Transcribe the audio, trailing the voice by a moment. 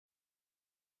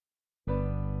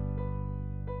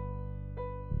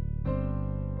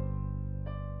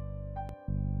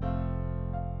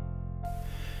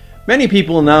Many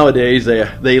people nowadays,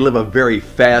 they live a very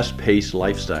fast-paced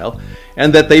lifestyle,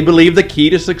 and that they believe the key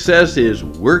to success is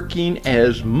working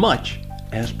as much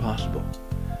as possible.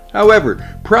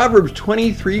 However, Proverbs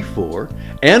 23:4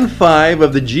 and 5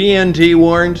 of the GNT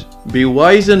warns, "Be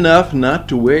wise enough not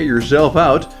to wear yourself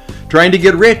out trying to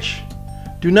get rich.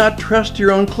 Do not trust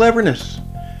your own cleverness.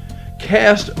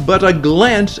 Cast but a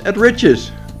glance at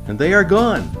riches, and they are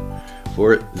gone,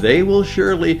 for they will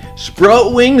surely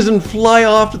sprout wings and fly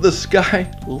off to the sky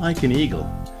like an eagle."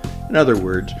 In other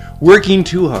words, working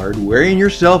too hard, wearing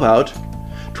yourself out,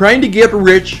 trying to get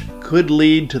rich could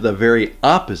lead to the very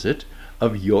opposite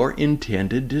of your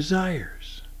intended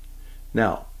desires.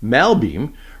 Now,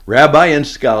 Malbim, rabbi and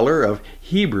scholar of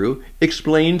Hebrew,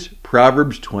 explains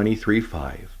Proverbs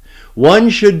 23:5. One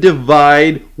should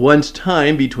divide one's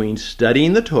time between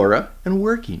studying the Torah and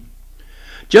working.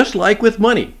 Just like with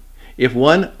money, if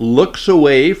one looks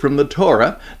away from the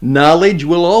Torah, knowledge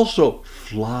will also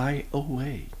fly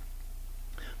away.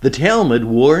 The Talmud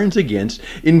warns against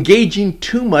engaging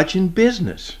too much in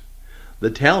business. The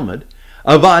Talmud,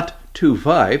 Avat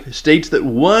 2:5, states that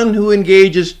one who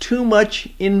engages too much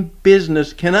in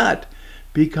business cannot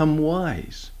become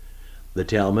wise. The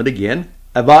Talmud again,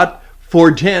 Avat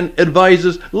 4:10,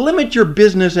 advises limit your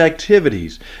business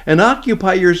activities and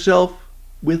occupy yourself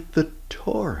with the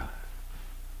Torah.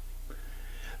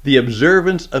 The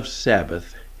observance of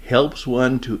Sabbath helps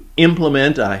one to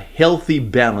implement a healthy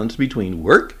balance between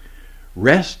work,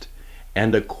 rest,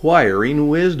 and acquiring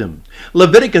wisdom.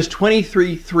 Leviticus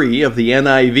 23:3 of the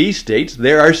NIV states,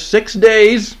 "There are 6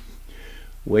 days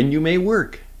when you may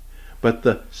work, but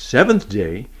the 7th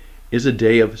day is a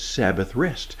day of Sabbath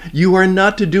rest. You are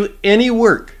not to do any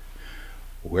work.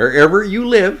 Wherever you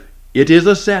live, it is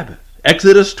a Sabbath."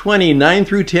 Exodus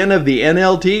 20:9-10 of the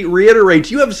NLT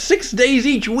reiterates, "You have 6 days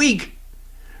each week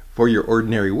for your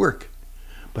ordinary work,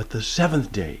 but the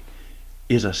 7th day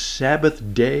is a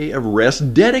Sabbath day of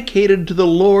rest dedicated to the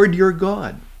Lord your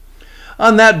God.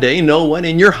 On that day, no one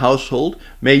in your household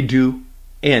may do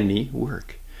any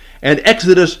work." And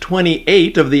Exodus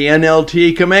 28 of the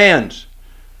NLT commands,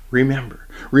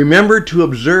 Remember to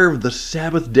observe the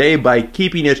Sabbath day by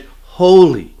keeping it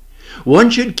holy. One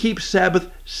should keep Sabbath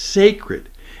sacred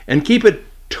and keep it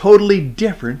totally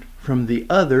different from the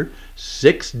other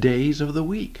 6 days of the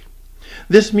week.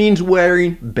 This means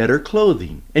wearing better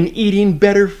clothing and eating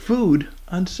better food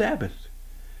on Sabbath.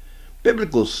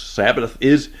 Biblical Sabbath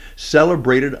is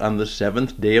celebrated on the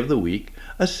 7th day of the week,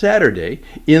 a Saturday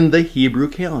in the Hebrew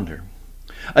calendar.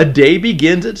 A day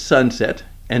begins at sunset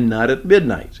and not at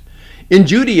midnight. In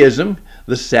Judaism,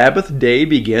 the Sabbath day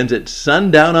begins at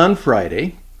sundown on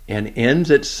Friday and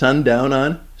ends at sundown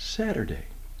on Saturday.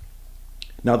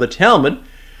 Now the Talmud,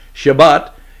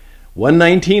 Shabbat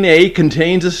 119a,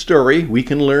 contains a story we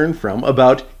can learn from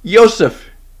about Yosef,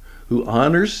 who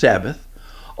honors Sabbath,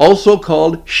 also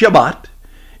called Shabbat.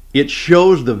 It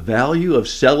shows the value of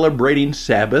celebrating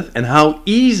Sabbath and how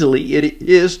easily it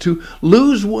is to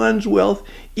lose one's wealth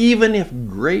even if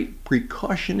great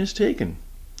precaution is taken.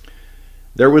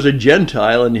 There was a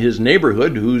Gentile in his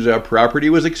neighborhood whose property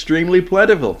was extremely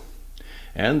plentiful.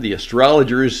 And the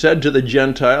astrologer said to the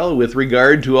Gentile with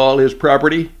regard to all his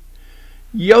property,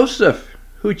 "Yosef,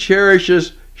 who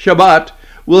cherishes Shabbat,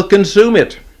 will consume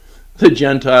it." The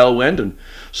Gentile went and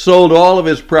sold all of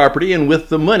his property, and with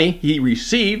the money he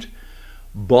received,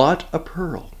 bought a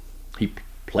pearl. He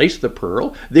placed the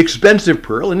pearl, the expensive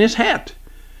pearl, in his hat.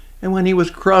 And when he was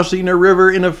crossing a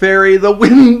river in a ferry, the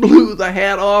wind blew the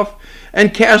hat off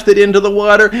and cast it into the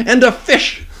water, and a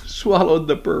fish swallowed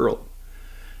the pearl.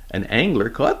 An angler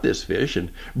caught this fish and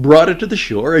brought it to the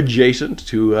shore adjacent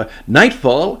to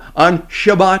nightfall on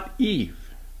Shabbat Eve.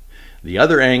 The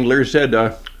other angler said,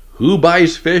 "Who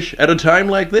buys fish at a time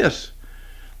like this?"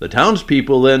 The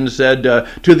townspeople then said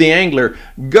to the angler,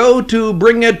 "Go to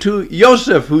bring it to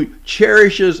Yosef, who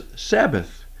cherishes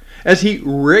Sabbath, as he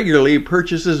regularly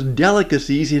purchases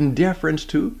delicacies in deference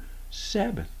to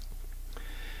Sabbath."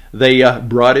 They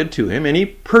brought it to him, and he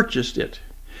purchased it.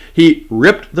 He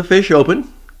ripped the fish open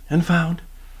and found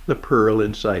the pearl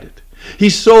inside it. He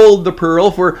sold the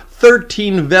pearl for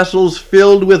 13 vessels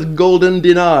filled with golden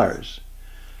dinars.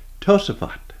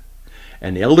 Tosafot,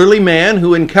 an elderly man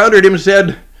who encountered him,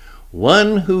 said,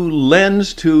 "One who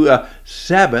lends to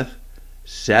Sabbath,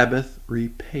 Sabbath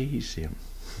repays him."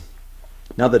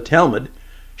 Now the Talmud,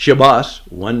 Shabbos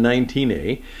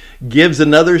 119a, gives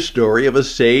another story of a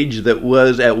sage that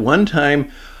was at one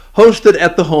time hosted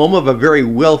at the home of a very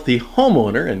wealthy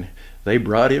homeowner, and they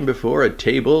brought him before a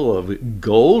table of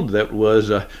gold that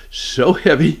was so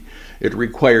heavy it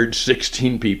required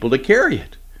 16 people to carry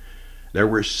it. There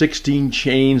were 16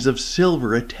 chains of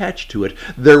silver attached to it.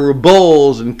 There were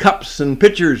bowls and cups and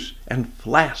pitchers and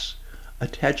flasks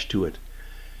attached to it.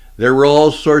 There were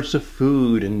all sorts of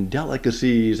food and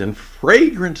delicacies and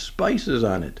fragrant spices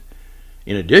on it.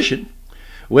 In addition,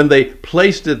 when they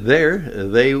placed it there,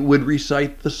 they would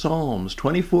recite the Psalms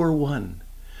 24:1.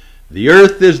 The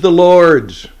earth is the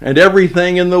Lord's, and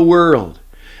everything in the world,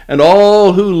 and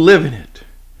all who live in it.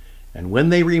 And when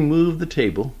they removed the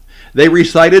table, they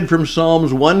recited from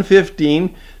Psalms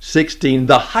 115:16,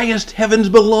 the highest heavens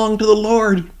belong to the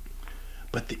Lord,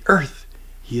 but the earth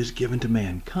he has given to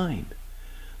mankind.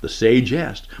 The sage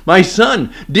asked, "My son,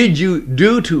 did you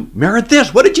do to merit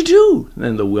this? What did you do?"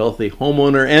 And the wealthy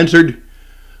homeowner answered,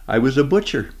 "I was a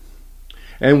butcher.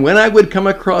 And when I would come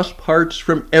across parts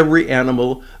from every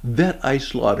animal that I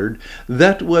slaughtered,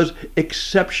 that was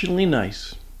exceptionally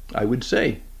nice, I would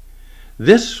say,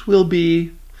 'This will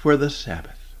be for the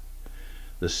Sabbath.'"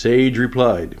 The sage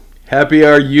replied, "Happy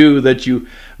are you that you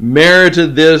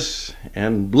merited this,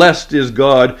 and blessed is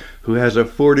God who has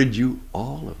afforded you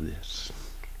all of this."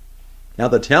 Now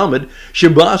the Talmud,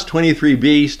 Shabbos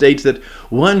 23b, states that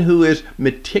one who is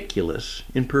meticulous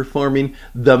in performing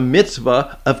the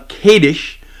mitzvah of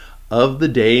Kaddish of the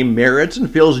day merits and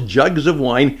fills jugs of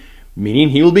wine, meaning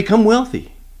he will become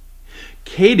wealthy.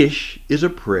 Kaddish is a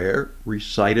prayer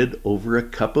recited over a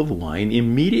cup of wine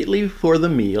immediately before the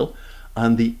meal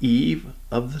on the eve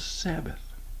of the Sabbath.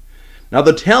 Now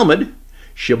the Talmud,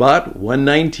 Shabbat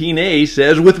 119a,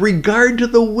 says, with regard to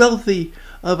the wealthy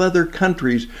of other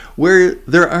countries where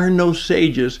there are no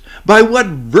sages, by what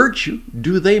virtue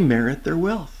do they merit their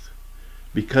wealth?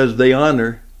 Because they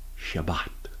honor Shabbat.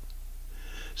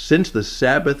 Since the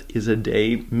Sabbath is a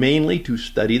day mainly to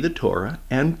study the Torah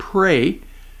and pray,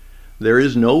 there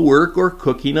is no work or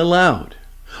cooking allowed.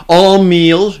 All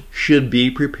meals should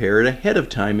be prepared ahead of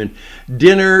time, and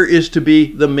dinner is to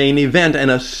be the main event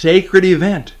and a sacred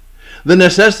event. The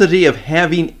necessity of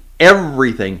having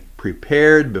everything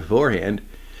prepared beforehand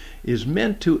is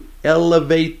meant to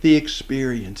elevate the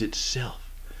experience itself.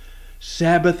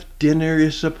 Sabbath dinner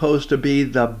is supposed to be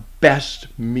the best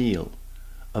meal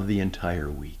of the entire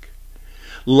week.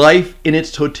 Life in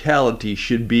its totality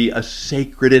should be a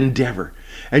sacred endeavor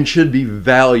and should be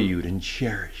valued and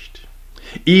cherished.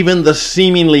 Even the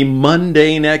seemingly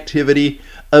mundane activity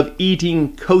of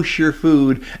eating kosher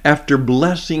food after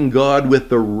blessing God with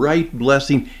the right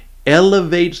blessing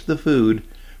elevates the food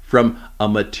from a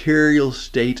material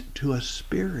state to a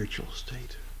spiritual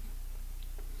state.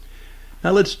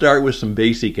 Now let's start with some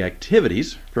basic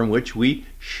activities from which we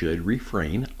should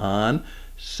refrain on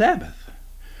Sabbath.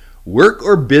 Work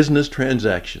or business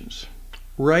transactions,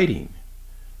 writing,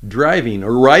 driving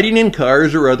or riding in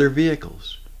cars or other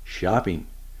vehicles, shopping,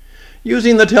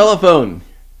 using the telephone,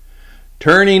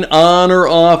 turning on or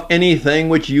off anything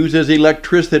which uses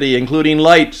electricity, including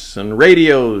lights and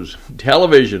radios,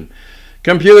 television,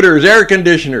 computers, air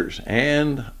conditioners,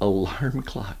 and alarm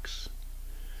clocks.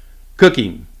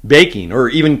 Cooking, baking, or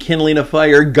even kindling a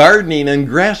fire, gardening and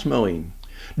grass mowing,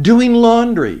 doing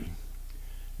laundry.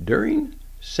 During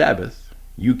Sabbath,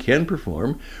 you can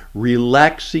perform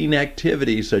relaxing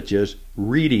activities such as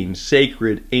reading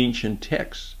sacred ancient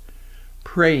texts,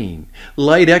 praying,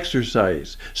 light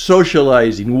exercise,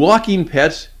 socializing, walking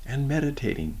pets, and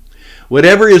meditating.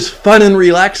 Whatever is fun and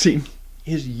relaxing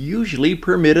is usually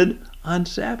permitted on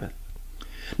Sabbath.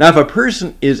 Now, if a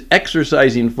person is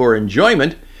exercising for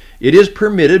enjoyment, it is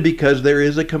permitted because there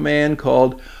is a command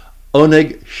called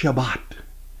oneg Shabbat,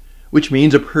 which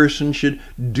means a person should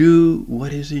do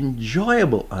what is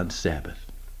enjoyable on Sabbath.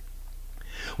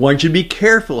 One should be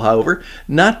careful, however,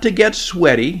 not to get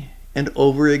sweaty and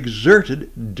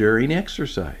overexerted during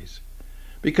exercise,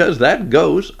 because that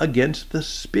goes against the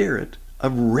spirit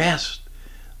of rest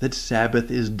that Sabbath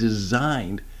is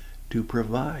designed to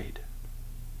provide.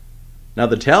 Now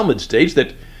the Talmud states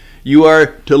that you are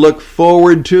to look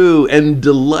forward to and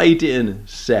delight in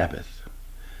Sabbath.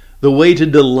 The way to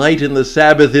delight in the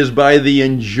Sabbath is by the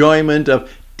enjoyment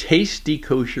of tasty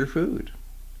kosher food.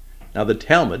 Now the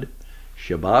Talmud,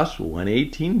 Shabbos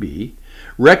 118b,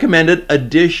 recommended a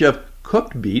dish of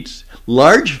cooked beets,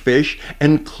 large fish,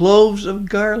 and cloves of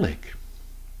garlic.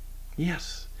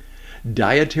 Yes,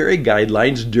 dietary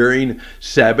guidelines during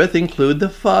Sabbath include the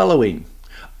following.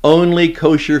 Only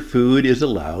kosher food is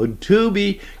allowed to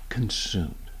be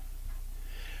consumed.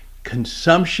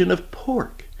 Consumption of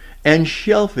pork and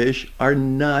shellfish are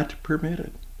not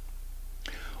permitted.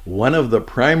 One of the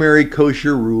primary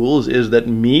kosher rules is that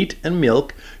meat and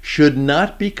milk should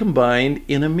not be combined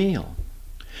in a meal.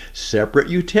 Separate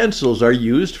utensils are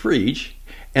used for each,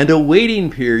 and a waiting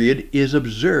period is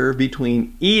observed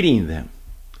between eating them.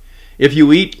 If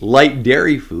you eat light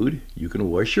dairy food, you can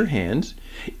wash your hands,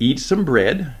 eat some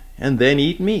bread, and then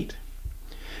eat meat.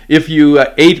 If you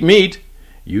ate meat,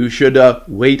 you should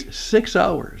wait 6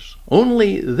 hours.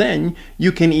 Only then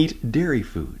you can eat dairy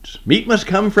foods. Meat must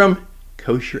come from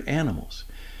kosher animals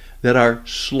that are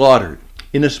slaughtered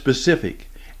in a specific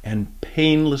and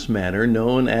painless manner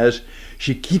known as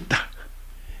shikita,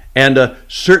 and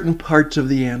certain parts of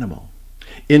the animal,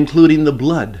 including the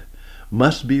blood,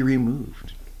 must be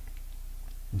removed.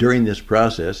 During this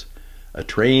process, a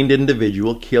trained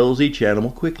individual kills each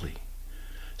animal quickly.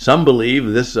 Some believe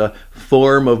this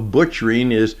form of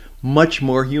butchering is much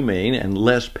more humane and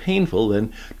less painful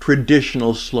than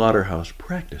traditional slaughterhouse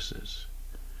practices.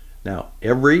 Now,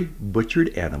 every butchered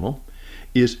animal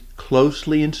is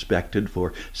closely inspected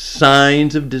for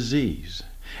signs of disease,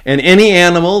 and any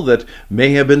animal that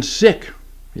may have been sick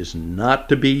is not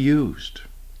to be used.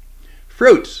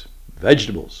 Fruits,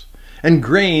 vegetables, and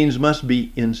grains must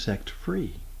be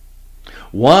insect-free.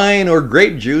 Wine or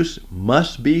grape juice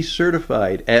must be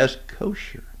certified as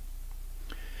kosher.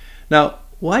 Now,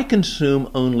 why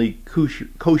consume only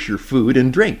kosher food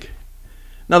and drink?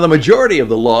 Now, the majority of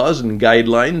the laws and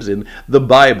guidelines in the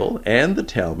Bible and the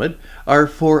Talmud are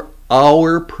for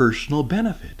our personal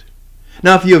benefit.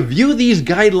 Now, if you view these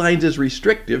guidelines as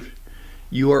restrictive,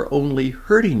 you are only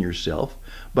hurting yourself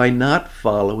by not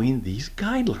following these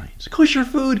guidelines. Kosher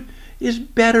food is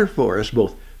better for us,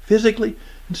 both physically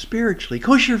and spiritually.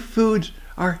 Kosher foods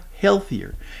are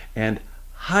healthier and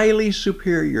highly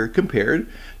superior compared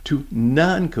to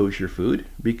non-kosher food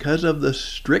because of the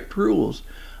strict rules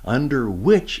under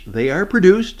which they are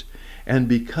produced and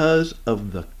because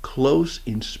of the close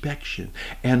inspection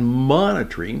and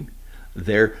monitoring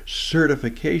their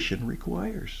certification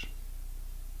requires.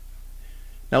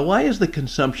 Now, why is the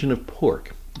consumption of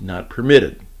pork not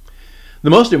permitted? The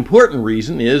most important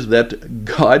reason is that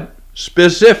God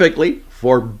specifically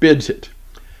forbids it.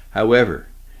 However,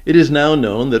 it is now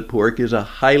known that pork is a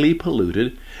highly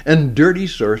polluted and dirty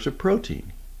source of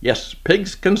protein. Yes,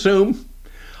 pigs consume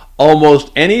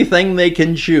almost anything they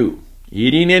can chew,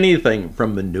 eating anything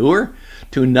from manure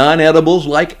to non-edibles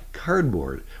like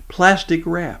cardboard, plastic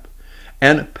wrap,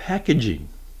 and packaging.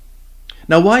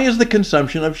 Now, why is the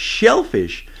consumption of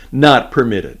shellfish not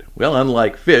permitted? Well,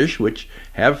 unlike fish, which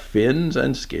have fins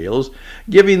and scales,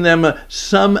 giving them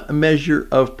some measure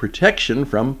of protection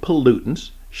from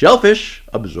pollutants, shellfish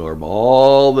absorb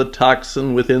all the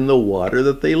toxin within the water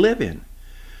that they live in.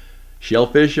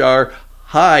 Shellfish are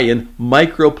high in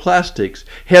microplastics,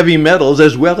 heavy metals,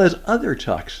 as well as other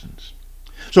toxins.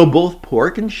 So both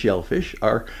pork and shellfish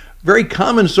are very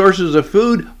common sources of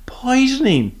food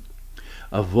poisoning.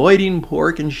 Avoiding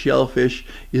pork and shellfish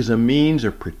is a means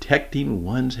of protecting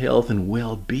one's health and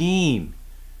well-being.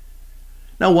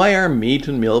 Now, why are meat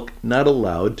and milk not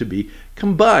allowed to be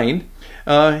combined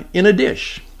in a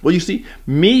dish? Well, you see,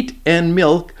 meat and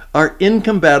milk are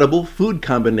incompatible food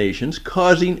combinations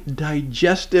causing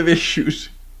digestive issues.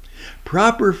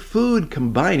 Proper food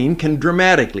combining can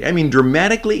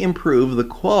dramatically improve the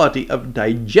quality of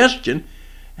digestion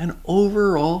and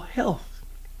overall health.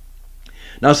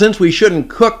 Now, since we shouldn't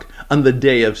cook on the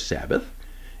day of Sabbath,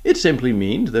 it simply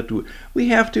means that we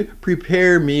have to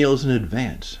prepare meals in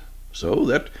advance so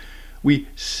that we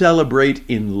celebrate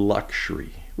in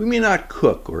luxury. We may not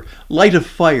cook or light a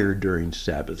fire during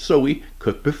Sabbath, so we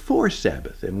cook before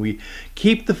Sabbath, and we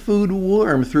keep the food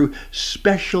warm through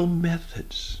special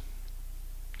methods.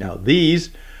 Now,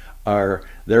 these are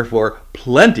therefore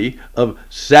plenty of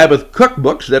Sabbath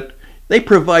cookbooks that they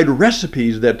provide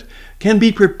recipes that can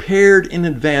be prepared in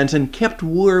advance and kept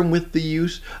warm with the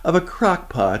use of a crock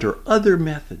pot or other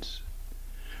methods.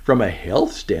 From a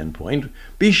health standpoint,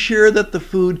 be sure that the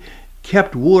food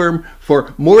kept warm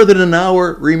for more than an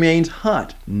hour remains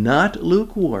hot, not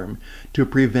lukewarm, to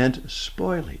prevent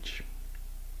spoilage.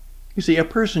 You see, a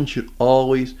person should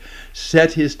always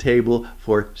set his table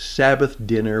for Sabbath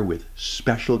dinner with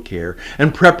special care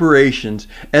and preparations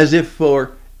as if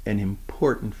for an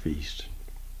important feast.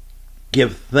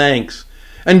 Give thanks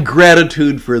and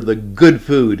gratitude for the good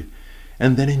food,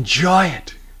 and then enjoy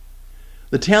it.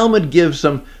 The Talmud gives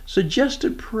some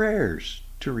suggested prayers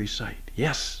to recite.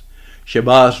 Yes,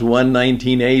 Shabbos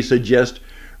 119a suggests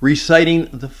reciting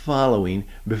the following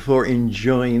before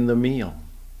enjoying the meal.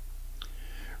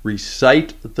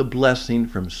 Recite the blessing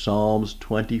from Psalms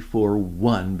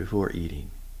 24:1 before eating.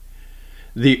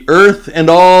 The earth and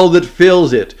all that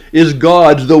fills it is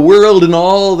God's, the world and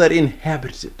all that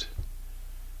inhabits it.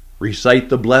 Recite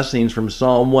the blessings from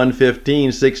Psalm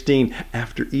 115:16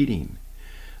 after eating.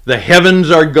 The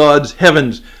heavens are God's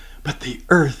heavens, but the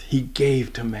earth he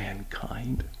gave to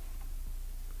mankind.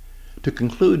 To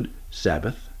conclude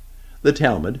Sabbath. The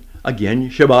Talmud, again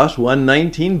Shabbos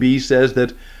 1:19b, says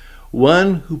that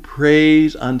one who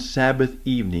prays on Sabbath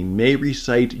evening may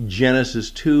recite Genesis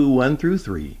 2:1 through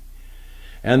 3,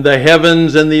 and the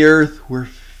heavens and the earth were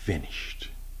finished.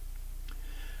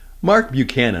 Mark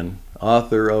Buchanan,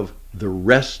 author of The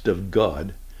Rest of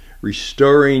God,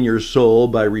 Restoring Your Soul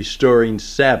by Restoring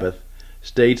Sabbath,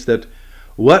 states that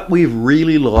what we've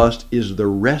really lost is the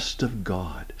rest of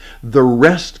God, the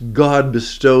rest God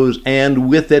bestows, and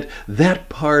with it, that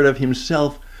part of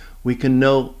himself we can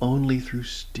know only through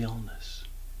stillness.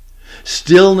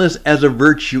 Stillness as a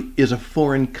virtue is a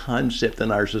foreign concept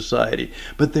in our society,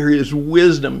 but there is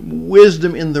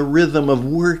wisdom in the rhythm of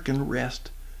work and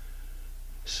rest.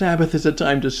 Sabbath is a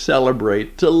time to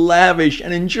celebrate, to lavish,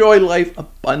 and enjoy life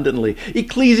abundantly.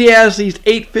 Ecclesiastes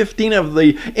 8:15 of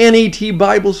the NET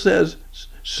Bible says,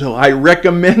 "So I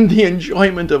recommend the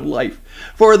enjoyment of life,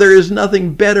 for there is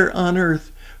nothing better on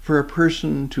earth for a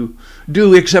person to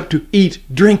do except to eat,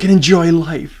 drink, and enjoy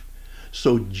life.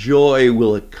 So joy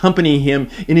will accompany him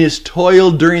in his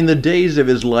toil during the days of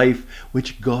his life,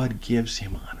 which God gives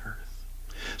him on earth."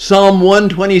 Psalm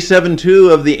 127:2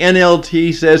 of the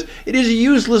NLT says, "It is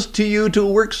useless to you to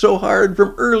work so hard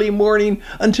from early morning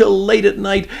until late at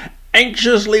night,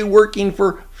 anxiously working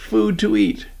for food to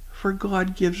eat, for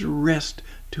God gives rest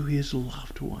to his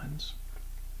loved ones."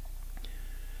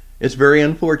 It's very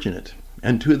unfortunate,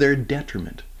 and to their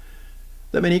detriment,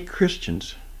 that many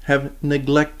Christians have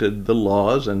neglected the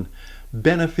laws and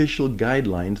beneficial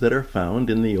guidelines that are found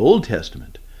in the Old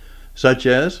Testament, such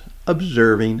as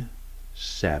observing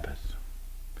Sabbath.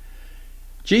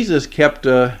 Jesus kept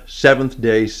a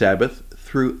seventh-day Sabbath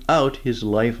throughout his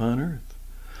life on earth,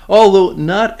 although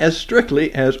not as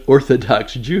strictly as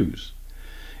Orthodox Jews.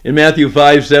 In Matthew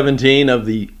 5:17 of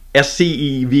the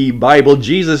SCEV Bible,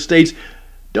 Jesus states,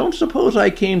 "Don't suppose I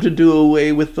came to do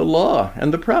away with the law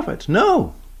and the prophets.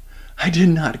 No, I did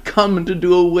not come to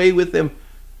do away with them,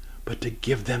 but to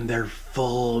give them their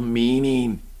full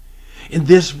meaning." In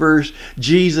this verse,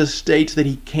 Jesus states that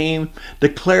he came to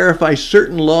clarify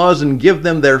certain laws and give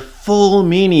them their full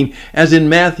meaning, as in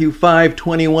Matthew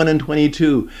 5:21 and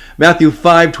 22, Matthew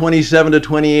 5:27 to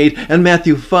 28, and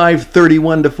Matthew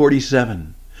 5:31 to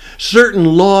 47. Certain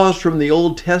laws from the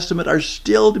Old Testament are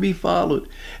still to be followed,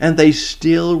 and they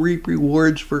still reap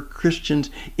rewards for Christians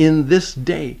in this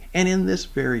day and in this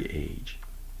very age.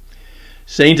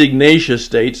 St. Ignatius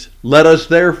states, "Let us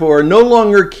therefore no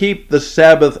longer keep the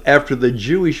Sabbath after the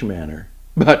Jewish manner,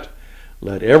 but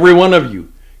let every one of you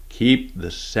keep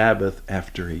the Sabbath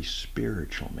after a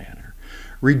spiritual manner,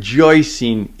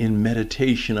 rejoicing in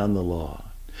meditation on the law.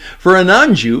 For a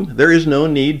non-Jew, there is no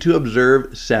need to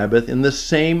observe Sabbath in the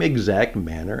same exact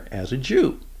manner as a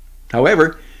Jew.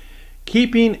 However,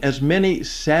 keeping as many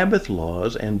Sabbath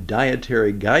laws and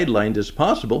dietary guidelines as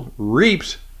possible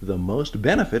reaps the most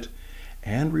benefit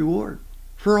and reward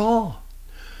for all.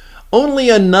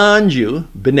 Only a non-Jew,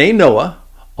 B'nai Noah,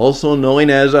 also known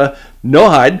as a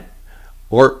Nohad,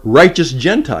 or righteous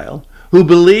Gentile, who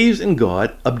believes in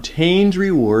God, obtains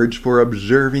rewards for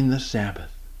observing the Sabbath.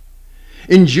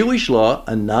 In Jewish law,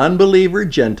 a non-believer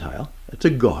Gentile, that's a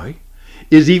goy,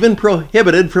 is even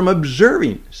prohibited from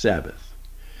observing Sabbath.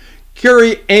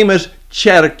 Curie Amos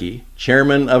Cherokee,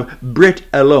 chairman of Brit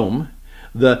Elom,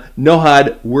 the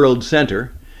Nohad World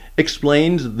Center,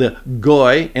 explains the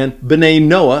goy and B'nai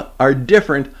Noah are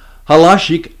different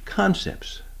halachic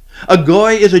concepts. A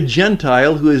goy is a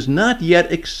Gentile who has not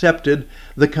yet accepted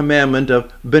the commandment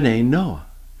of B'nai Noah.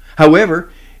 However,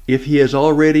 if he has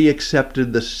already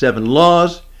accepted the 7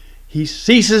 laws, he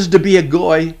ceases to be a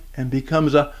goy and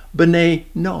becomes a B'nai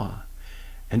Noah,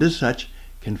 and as such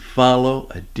can follow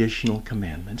additional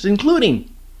commandments, including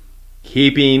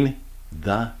keeping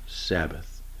the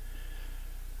Sabbath.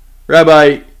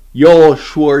 Rabbi Yoel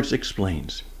Schwartz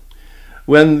explains,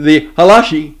 when the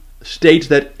Halachi states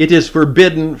that it is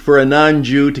forbidden for a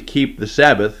non-Jew to keep the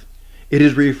Sabbath, it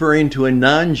is referring to a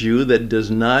non-Jew that does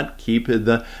not keep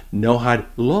the Nohad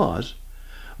laws,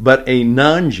 but a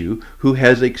non-Jew who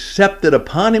has accepted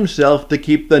upon himself to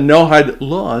keep the Nohad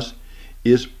laws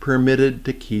is permitted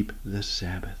to keep the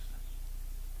Sabbath.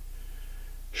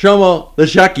 Shlomo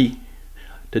Leshaki,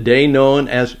 today known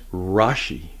as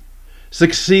Rashi,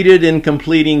 succeeded in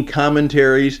completing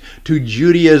commentaries to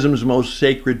Judaism's most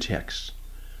sacred texts,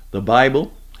 the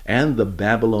Bible and the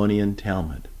Babylonian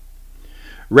Talmud.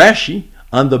 Rashi,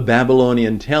 on the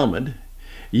Babylonian Talmud,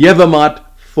 Yevamot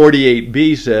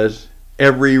 48b says,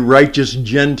 "Every righteous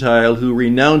Gentile who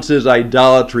renounces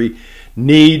idolatry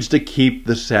needs to keep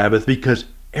the Sabbath, because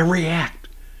every act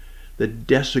that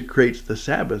desecrates the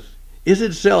Sabbath is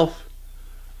itself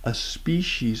a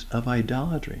species of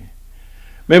idolatry."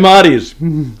 Maimonides,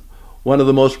 one of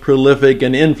the most prolific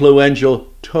and influential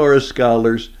Torah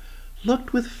scholars,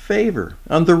 looked with favor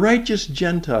on the righteous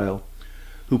Gentile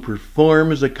who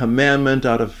performs a commandment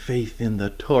out of faith in the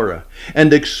Torah,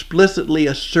 and explicitly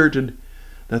asserted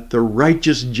that the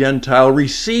righteous Gentile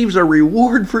receives a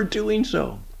reward for doing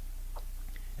so.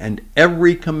 And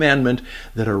every commandment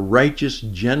that a righteous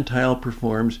Gentile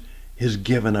performs is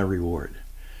given a reward.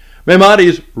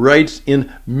 Maimonides writes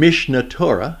in Mishnah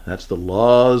Torah, that's the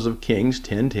Laws of Kings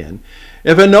 10:10,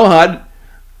 if a Nohad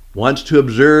wants to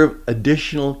observe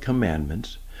additional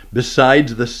commandments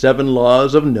besides the 7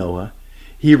 laws of Noah,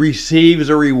 he receives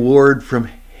a reward from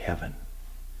heaven.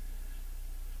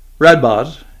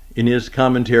 Radbaz, in his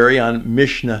commentary on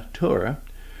Mishnah Torah,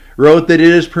 wrote that it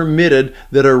is permitted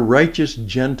that a righteous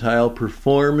Gentile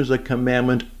performs a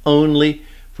commandment only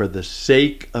for the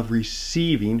sake of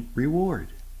receiving reward.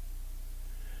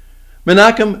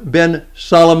 Menachem ben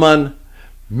Solomon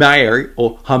Meir,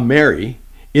 or Hameri,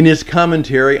 in his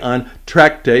commentary on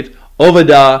Tractate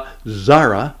Avodah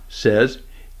Zarah, says,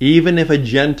 even if a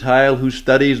Gentile who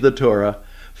studies the Torah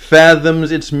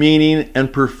fathoms its meaning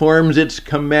and performs its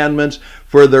commandments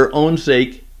for their own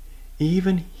sake,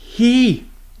 even he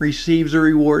receives a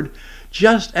reward,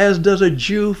 just as does a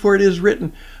Jew, for it is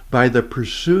written, by the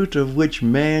pursuit of which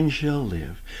man shall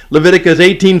live. Leviticus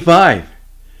 18:5.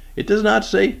 It does not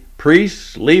say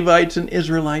priests, Levites, and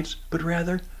Israelites, but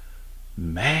rather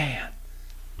man.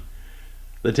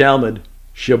 The Talmud,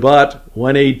 Shabbat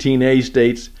 118a,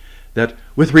 states that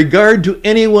with regard to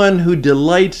anyone who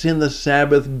delights in the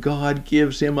Sabbath, God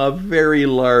gives him a very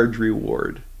large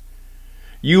reward.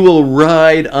 You will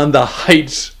ride on the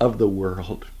heights of the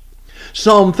world.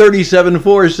 Psalm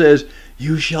 37:4 says,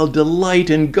 you shall delight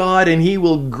in God, and he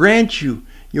will grant you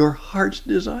your heart's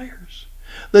desires.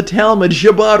 The Talmud,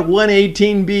 Shabbat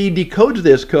 118b, decodes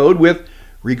this code with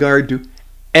regard to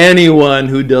anyone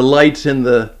who delights in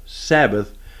the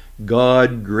Sabbath,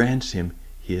 God grants him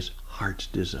his heart's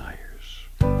desires.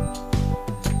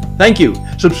 Thank you.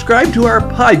 Subscribe to our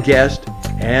podcast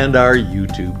and our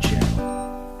YouTube channel.